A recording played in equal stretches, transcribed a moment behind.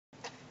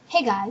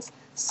Hey guys,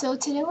 so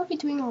today we'll be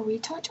doing a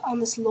retouch on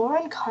this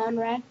Lauren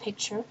Conrad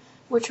picture,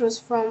 which was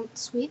from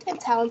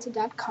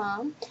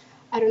sweetandtalented.com.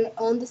 I don't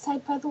own the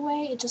site, by the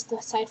way, it's just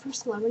the site for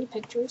celebrity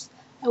pictures.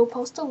 I will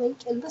post a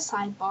link in the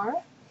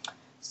sidebar.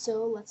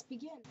 So let's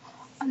begin.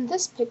 On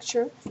this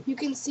picture, you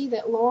can see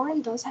that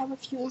Lauren does have a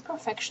few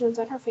imperfections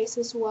on her face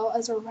as well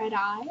as a red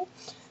eye,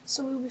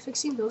 so we'll be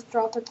fixing those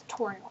throughout the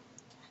tutorial.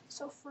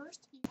 So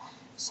first,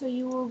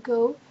 you will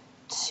go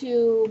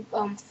to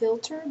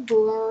filter,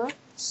 blur,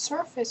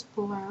 surface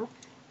blur,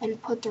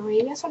 and put the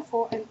radius on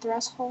 4 and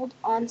threshold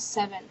on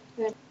 7,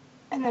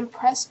 and then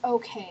press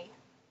OK.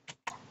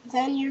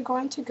 Then you're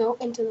going to go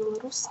into the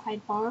little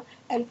sidebar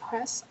and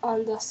press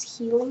on the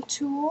healing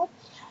tool,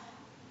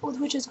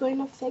 which is going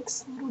to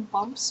fix little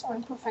bumps or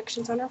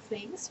imperfections on her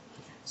face.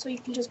 So you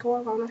can just go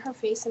around on her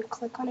face and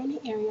click on any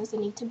areas that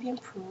need to be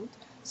improved,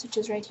 such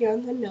as right here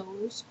on the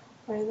nose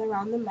or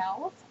around the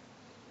mouth.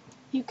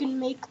 You can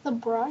make the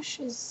brush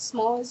as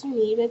small as you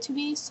need it to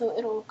be, so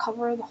it'll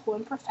cover the whole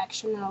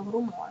imperfection and a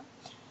little more,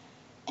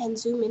 and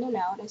zoom in and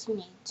out as you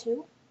need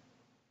to.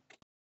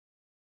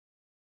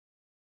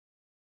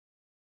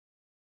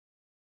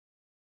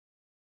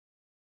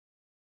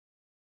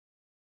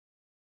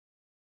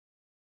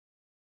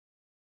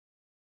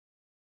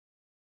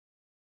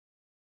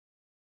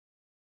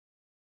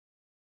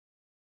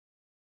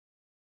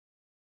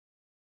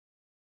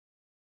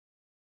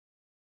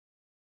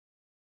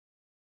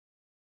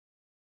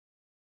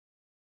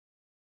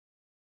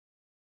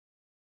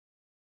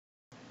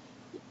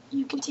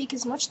 You can take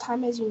as much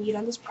time as you need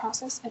on this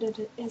process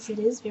as it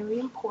is very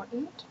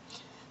important.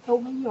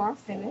 But when you are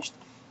finished,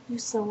 you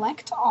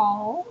select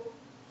all,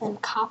 then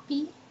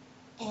copy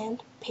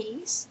and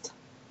paste.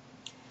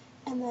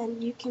 And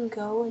then you can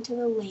go into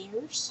the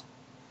layers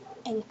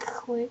and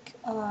click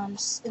and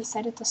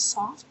set it to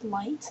soft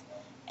light.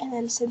 And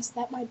then since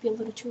that might be a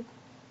little too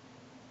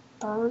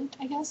burned,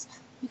 I guess,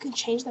 you can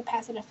change the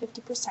opacity to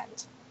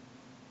 50%.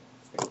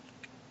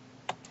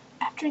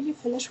 After you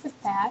finish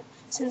with that,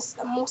 since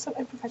most of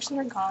the imperfections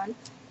are gone,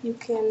 you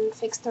can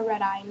fix the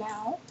red eye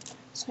now.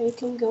 So you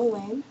can go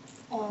in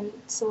and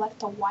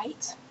select a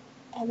white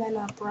and then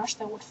a brush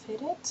that would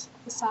fit it,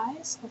 the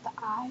size of the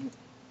eye.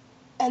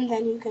 And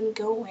then you can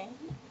go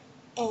in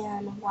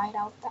and white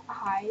out the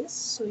eyes,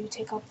 so you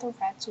take out the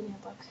red so they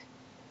look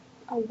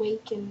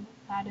awake and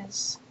not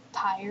as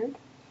tired.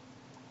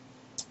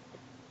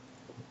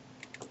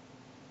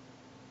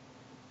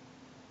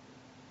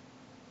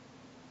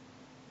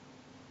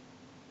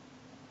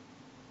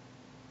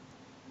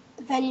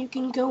 Then you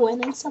can go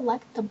in and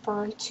select the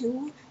burn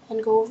tool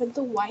and go over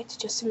the white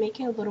just to make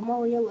it a little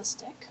more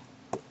realistic.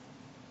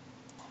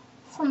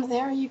 From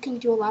there you can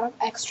do a lot of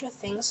extra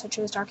things such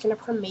as darken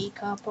up her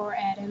makeup or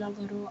add in a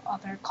little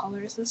other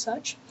colors and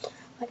such.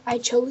 Like I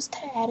chose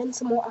to add in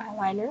some more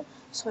eyeliner,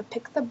 so I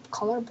picked the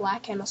color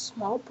black and a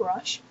small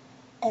brush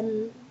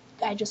and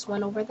I just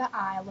went over the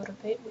eye a little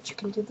bit, which you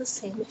can do the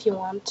same if you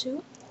want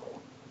to.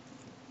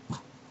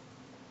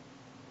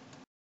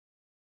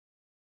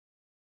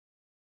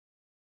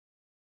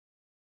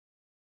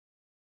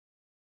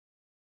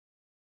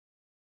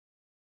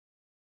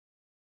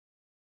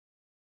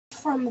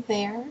 From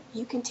there,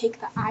 you can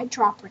take the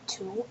eyedropper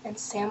tool and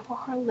sample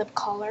her lip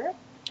color,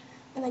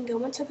 and then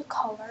go into the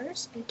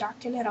colors and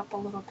darken it up a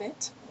little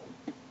bit.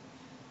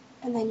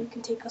 And then you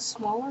can take a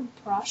smaller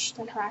brush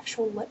than her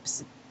actual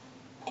lips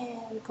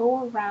and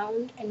go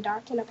around and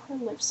darken up her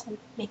lips and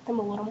make them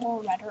a little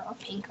more redder or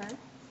pinker.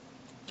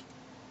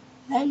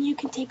 Then you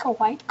can take a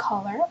white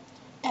color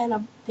and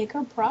a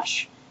bigger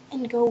brush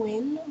and go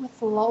in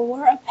with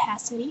lower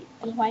opacity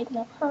and whiten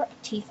up her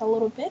teeth a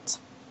little bit.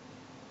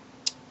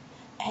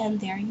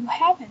 And there you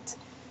have it.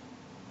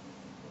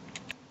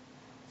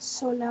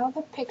 So now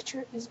the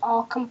picture is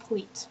all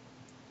complete.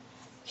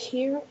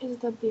 Here is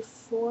the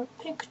before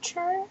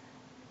picture.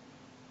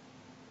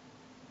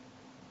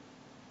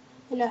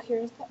 And now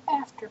here's the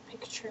after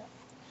picture.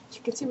 As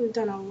you can see, we've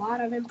done a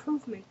lot of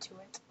improvement to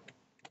it.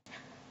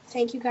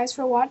 Thank you guys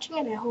for watching,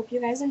 and I hope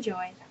you guys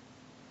enjoyed.